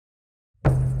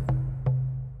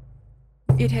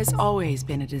It has always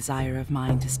been a desire of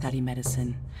mine to study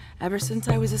medicine, ever since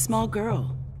I was a small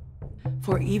girl.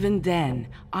 For even then,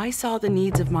 I saw the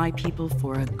needs of my people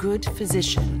for a good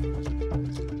physician.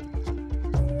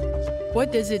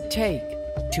 What does it take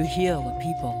to heal a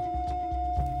people?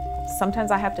 Sometimes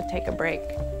I have to take a break,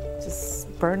 just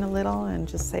burn a little and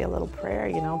just say a little prayer,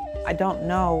 you know. I don't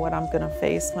know what I'm gonna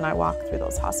face when I walk through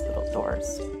those hospital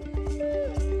doors.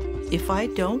 If I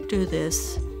don't do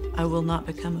this, I will not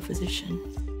become a physician.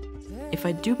 If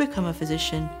I do become a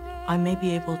physician, I may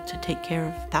be able to take care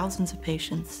of thousands of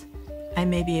patients. I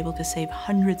may be able to save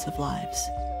hundreds of lives.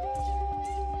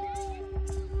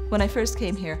 When I first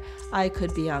came here, I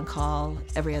could be on call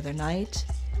every other night,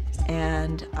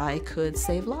 and I could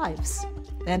save lives,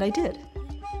 and I did.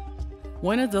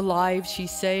 One of the lives she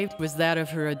saved was that of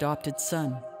her adopted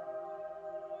son.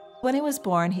 When he was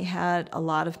born, he had a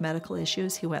lot of medical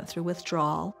issues. He went through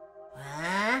withdrawal.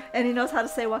 And he knows how to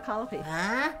say wakalapi.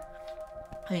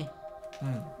 Hey.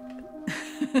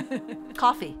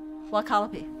 Coffee,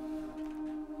 wakalapi.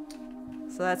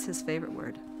 So that's his favorite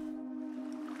word.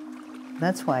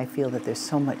 That's why I feel that there's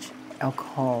so much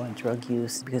alcohol and drug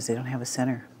use, because they don't have a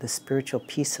center. The spiritual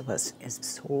piece of us is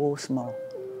so small.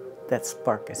 That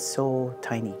spark is so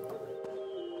tiny.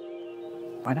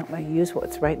 Why don't I use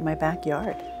what's right in my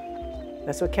backyard?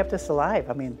 That's what kept us alive.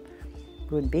 I mean,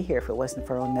 we wouldn't be here if it wasn't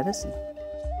for our own medicine.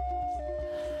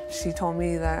 She told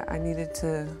me that I needed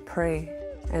to pray,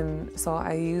 and so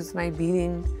I used my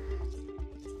beading,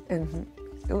 and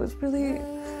it was really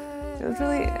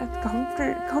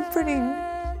comforting.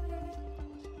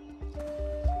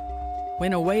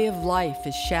 When a way of life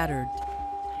is shattered,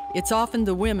 it's often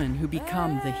the women who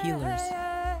become the healers.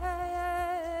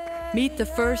 Meet the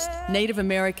first Native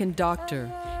American doctor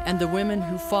and the women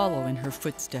who follow in her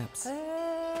footsteps.